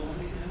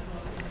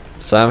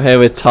So I'm here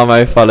with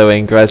Tomo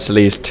following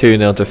Gresley's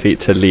 2-0 defeat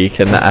to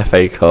Leek in the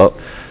FA Cup.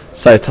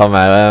 So Tomo,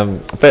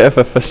 a bit of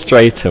a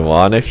frustrating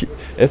one.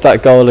 If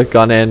that goal had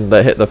gone in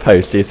that hit the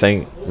post, do you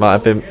think might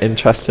have been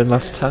interesting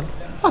last 10?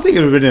 I think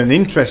it would have been an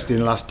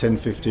interesting last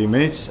 10-15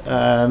 minutes.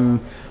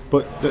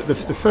 But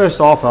the first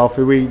half,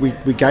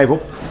 we gave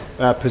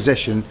up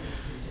possession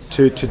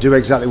to do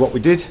exactly what we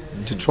did,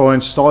 to try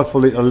and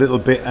stifle it a little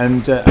bit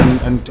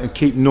and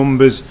keep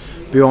numbers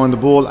behind the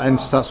ball, and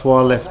that's why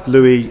I left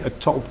Louis at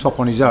top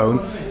on his own,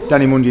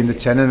 Danny Mundy in the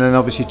 10, and then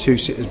obviously two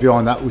sitters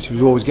behind that, which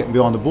was always getting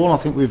behind the ball. And I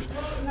think we've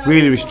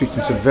really restricted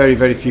them to very,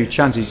 very few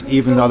chances,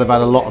 even though they've had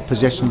a lot of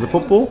possession of the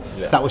football.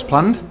 Yeah. That was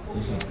planned.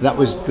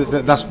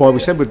 That's why we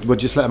said we'll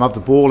just let them have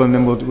the ball, and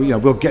then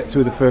we'll get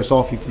through the first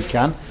half if we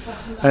can.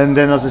 And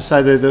then, as I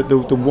say,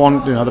 the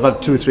one, they've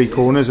had 2 or 3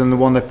 corners, and the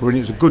one they put in,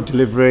 it was a good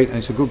delivery and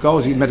it's a good goal.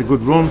 He made a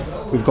good run.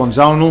 We've gone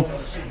zonal,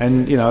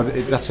 and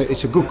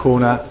it's a good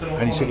corner,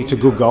 and it's a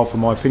good goal, for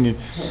my opinion.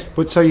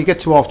 But so you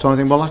get to half time and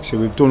think, well, actually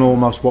we've done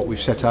almost what we've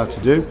set out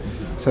to do.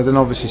 So then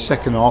obviously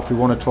second half we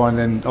want to try and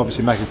then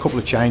obviously make a couple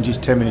of changes.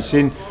 10 minutes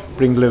in,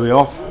 bring Louis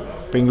off,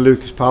 bring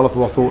Lucas Powell off,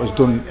 who I thought has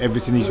done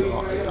everything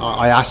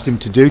I asked him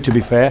to do, to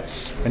be fair,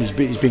 and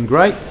he's been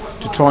great,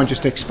 to try and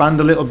just expand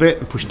a little bit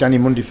and push Danny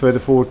Mundy further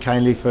forward,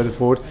 Kane Lee further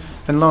forward,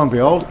 and lo and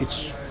behold,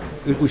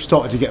 we've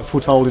started to get a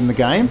foothold in the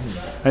game.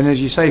 And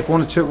as you say, if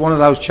one of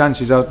those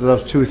chances out of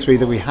those 2 or 3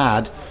 that we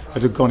had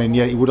gone in,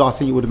 I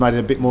think it would have made it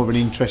a bit more of an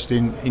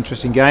interesting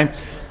game.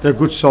 They're a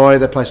good side,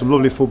 they play some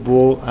lovely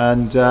football,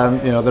 and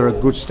they're a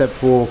good step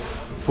four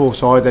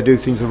side. They do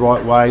things the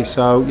right way.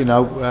 So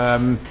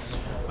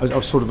I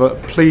was sort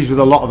of pleased with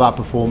a lot of our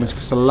performance,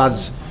 because the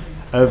lads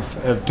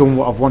have done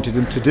what I've wanted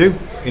them to do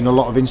in a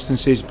lot of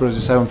instances. But as I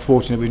say,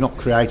 unfortunately, we've not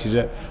created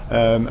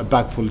a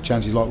bag full of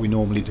chances like we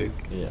normally do.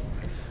 Yeah.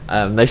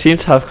 They seem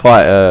to have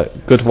quite a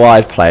good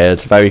wide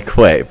players, very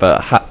quick,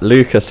 but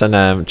Lucas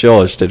and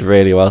George did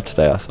really well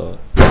today, I thought.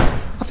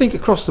 I think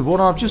across the board,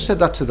 and I've just said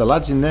that to the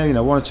lads in there,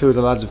 1 or 2 of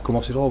the lads have come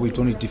off and said, we've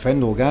done it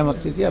defend all game. I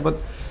said, yeah, but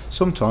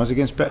sometimes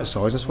against better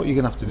sides, that's what you're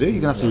going to have to do.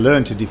 You're going to have to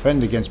learn to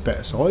defend against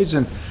better sides,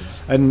 and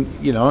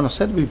I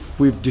said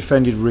we've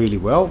defended really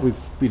well. We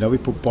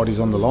put bodies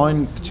on the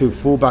line. The 2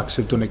 fullbacks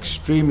have done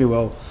extremely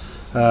well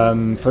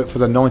for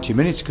the 90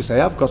 minutes, because they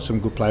have got some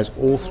good players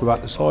all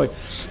throughout the side.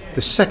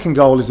 The second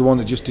goal is the one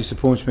that just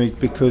disappoints me,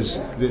 because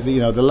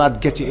the lad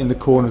get it in the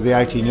corner of the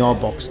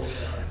 18-yard box,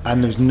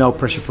 and there's no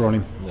pressure put on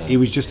him. Yeah. He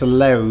was just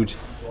allowed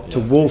to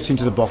waltz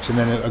into the box, and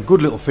then a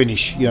good little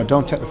finish.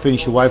 Don't take the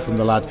finish away from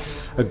the lad.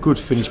 A good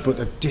finish, but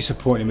it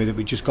disappointed me that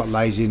we just got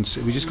lazy and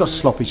we just got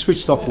sloppy.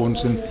 Switched off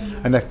once,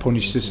 and they've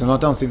punished us, and I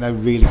don't think they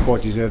really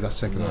quite deserve that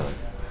second goal.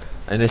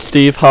 And is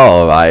Steve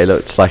Hall right? It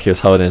looked like he was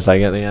holding his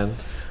leg at the end.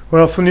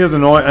 Well, from the other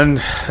night, and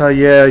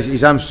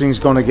his hamstring's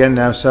gone again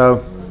now,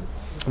 so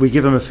we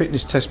give him a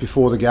fitness test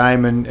before the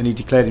game, and he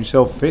declared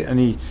himself fit, and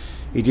he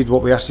did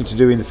what we asked him to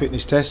do in the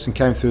fitness test and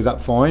came through that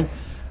fine.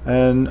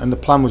 And the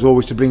plan was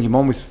always to bring him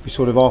on with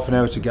sort of half an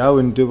hour to go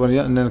and do one,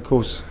 and then of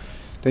course,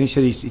 then he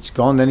said it's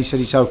gone. Then he said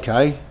it's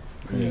okay,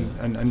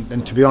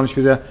 and to be honest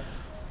with you,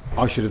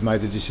 I should have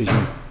made the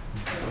decision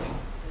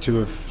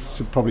to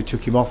probably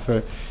took him off.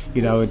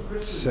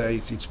 It's a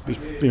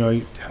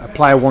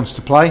player wants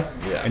to play,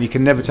 and you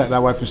can never take that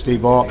away from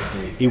Steve Hart.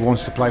 He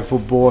wants to play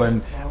football,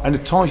 and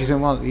at times you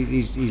think, well,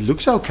 he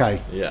looks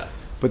okay. Yeah.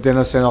 But then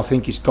I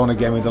think it's gone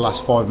again with the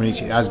last 5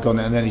 minutes. It has gone,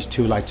 and then it's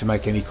too late to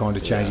make any kind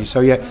of changes.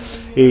 So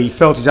he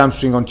felt his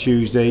hamstring on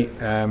Tuesday,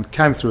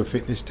 came through a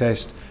fitness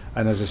test,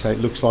 and as I say, it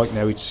looks like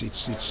now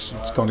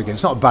it's gone again.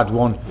 It's not a bad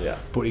one,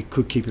 but it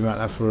could keep him out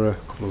there for a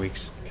couple of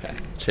weeks. Okay.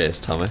 Cheers,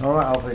 Tommy. All right, Alfie.